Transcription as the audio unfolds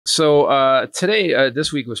So today,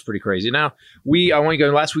 this week was pretty crazy. Now, I want to go,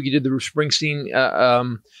 last week you did the Springsteen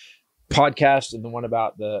podcast and the one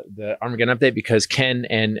about the Armageddon update, because Ken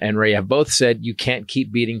and Ray have both said you can't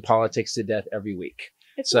keep beating politics to death every week.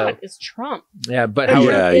 It's not. It's Trump. Yeah, but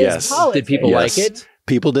how did people like it?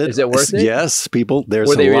 People did. Is it worth it? Yes, people. There's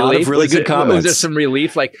a lot of really good comments. Was there some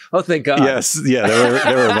relief? Like, oh, thank God. Yes, yeah,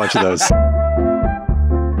 there were a bunch of those.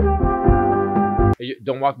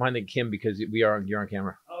 Don't walk behind the Kim because you're on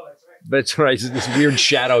camera. Oh, that's right. That's right. This weird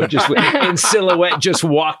shadow just in silhouette just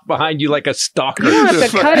walked behind you like a stalker. You don't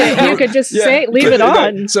have to cut it. You could just leave it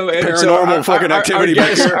on. So paranormal fucking activity.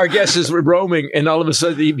 Our guest is roaming, and all of a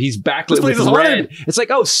sudden he's backlit with red. It's like,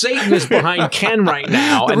 oh, Satan is behind Ken right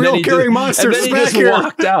now. The real carrying monster is back here.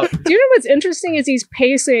 Walked out. Do you know what's interesting is he's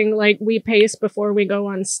pacing like we pace before we go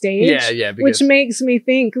on stage. Yeah. Which makes me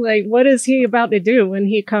think, like, what is he about to do when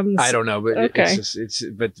he comes? I don't know, but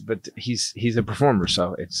but he's a performer,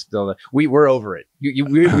 so it's still we're over it.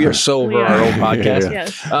 We are so over our own podcast.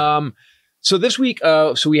 Yes. So this week,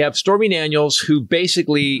 so we have Stormy Daniels, who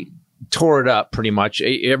basically tore it up pretty much.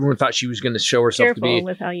 Everyone thought she was going to show herself to be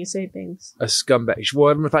with how you say things. A scumbag. Well,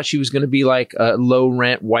 everyone thought she was going to be like a low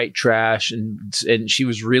rent white trash, and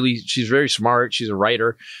she's very smart. She's a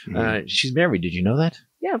writer. She's married. Did you know that?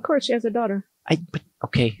 Yeah, of course. She has a daughter.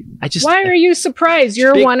 Why are you surprised?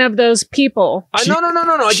 You're one of those people.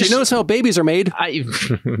 No. She knows how babies are made.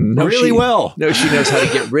 Really well. No, she knows how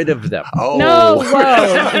to get rid of them. Oh. No,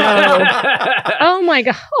 no. Oh my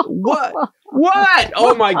God. What?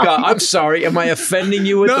 Oh my God. I'm sorry. Am I offending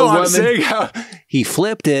you with the woman? I'm saying how he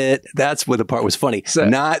flipped it. That's what the part was funny. So,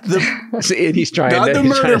 not the he's trying not to, the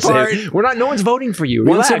murder part. No one's voting for you.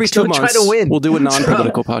 Once Relax. every 2 months, try to win. We'll do a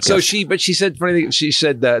non-political podcast. So she said funny thing. She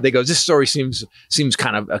said they go, this story seems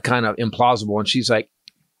kind of implausible, and she's like,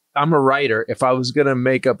 I'm a writer. If I was gonna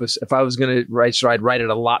write, so I'd write it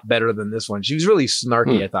a lot better than this one. She was really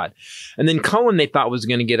snarky, I thought. And then Cohen, they thought was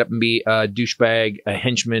gonna get up and be a douchebag, a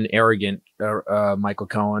henchman, arrogant, Michael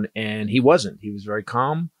Cohen, and he wasn't. He was very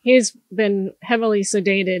calm. He's been heavily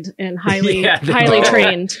sedated and highly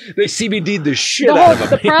trained. They CBD'd the shit out of him.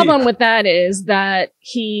 The problem with that is that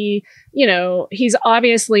he's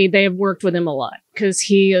obviously, they've worked with him a lot because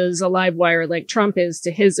he is a live wire like Trump is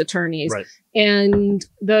to his attorneys. Right. And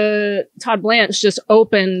Todd Blanche just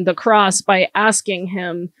opened the cross by asking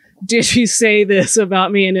him, did you say this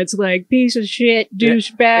about me? And it's like, piece of shit,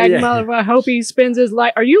 douchebag, motherfucker. I hope he spends his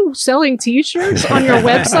life. Are you selling t-shirts on your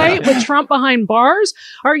website with Trump behind bars?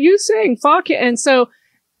 Are you saying fuck it? And so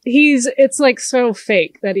it's like so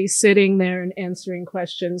fake that he's sitting there and answering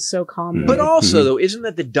questions so calmly. But also, though, isn't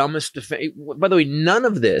that the dumbest defense? By the way, none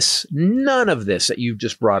of this that you've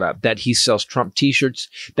just brought up, that he sells Trump T-shirts,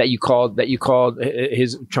 that you called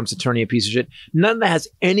his Trump's attorney a piece of shit, none of that has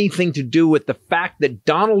anything to do with the fact that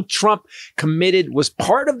Donald Trump was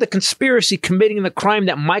part of the conspiracy committing the crime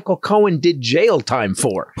that Michael Cohen did jail time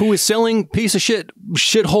for. Who is selling piece of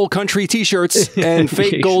shithole country T-shirts and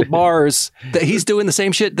fake gold bars? That he's doing the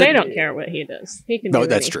same shit. They don't care what he does. He can do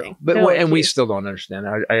that's anything. true. But we still don't understand.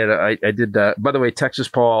 I did. By the way, Texas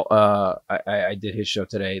Paul. I did his show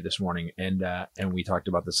this morning, and we talked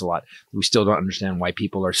about this a lot. We still don't understand why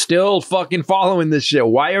people are still fucking following this shit.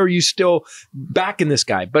 Why are you still backing this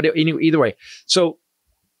guy? But anyway, either way, so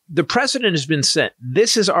the precedent has been set.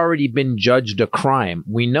 This has already been judged a crime.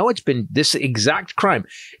 We know it's been this exact crime.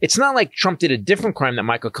 It's not like Trump did a different crime that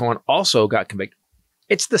Michael Cohen also got convicted.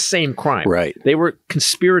 It's the same crime. Right. They were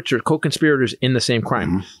co-conspirators in the same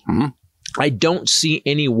crime. Mm-hmm. I don't see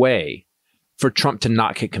any way for Trump to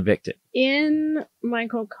not get convicted. In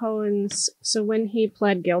Michael Cohen's, so when he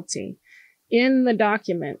pled guilty, in the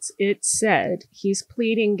documents, it said he's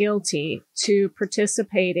pleading guilty to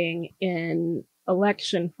participating in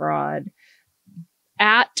election fraud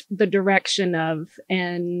at the direction of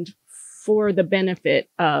and for the benefit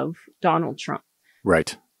of Donald Trump.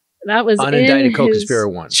 Right. That was unindicted co-conspirator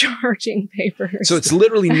one charging papers. So it's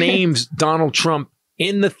literally names Donald Trump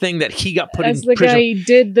in the thing that he got put as in the prison. guy he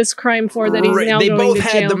did this crime for that he's now they going both to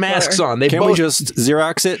had jail the masks for. on. Can't we just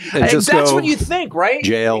Xerox it and just that's go what you think, right?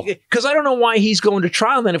 Jail. Because I don't know why he's going to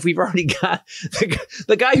trial then if we've already got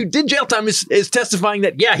the guy who did jail time is testifying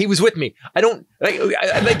that, yeah, he was with me. I don't like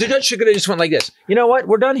the judge should have just went like this. You know what?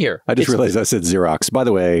 We're done here. I just realized I said Xerox. By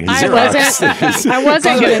the way, I Xerox.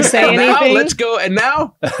 wasn't going to say anything. Let's go. And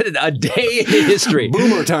now a day in history.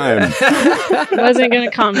 Boomer time. Wasn't going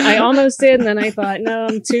to comment. I almost did, and then I thought, no,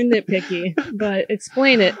 I'm too nitpicky. But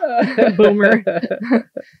explain it, Boomer.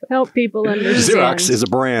 Help people understand. Xerox is a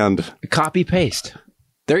brand. Copy paste.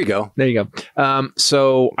 There you go. There you go.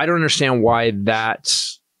 So I don't understand why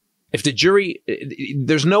that's if the jury.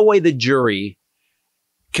 There's no way the jury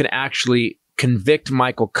can actually convict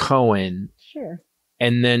Michael Cohen Sure.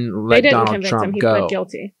 and then They let didn't Donald convict Trump him. He go. pled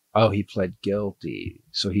guilty. Oh, he pled guilty.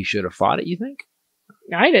 So he should have fought it, you think?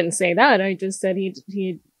 I didn't say that. I just said he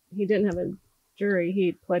didn't have a jury.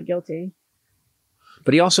 He pled guilty.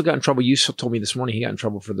 But he also got in trouble. You told me this morning he got in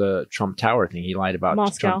trouble for the Trump Tower thing. He lied about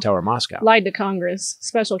Moscow. Trump Tower Moscow. Lied to Congress.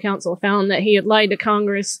 Special counsel found that he had lied to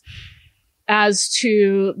Congress as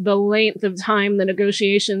to the length of time the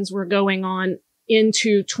negotiations were going on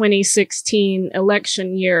into 2016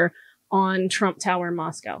 election year on Trump Tower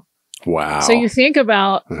Moscow. Wow. So you think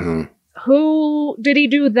about who did he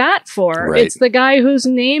do that for? Right. It's the guy whose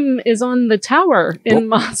name is on the tower in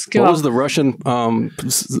Moscow. What was the Russian? By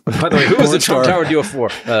the way, who was the Trump Tower deal for?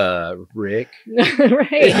 Rick.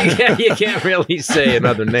 Right. You can't really say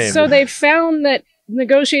another name. So they found that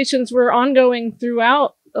negotiations were ongoing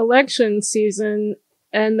throughout election season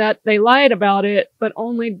and that they lied about it, but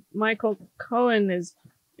only Michael Cohen is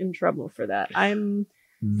in trouble for that.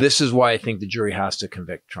 This is why I think the jury has to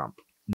convict Trump.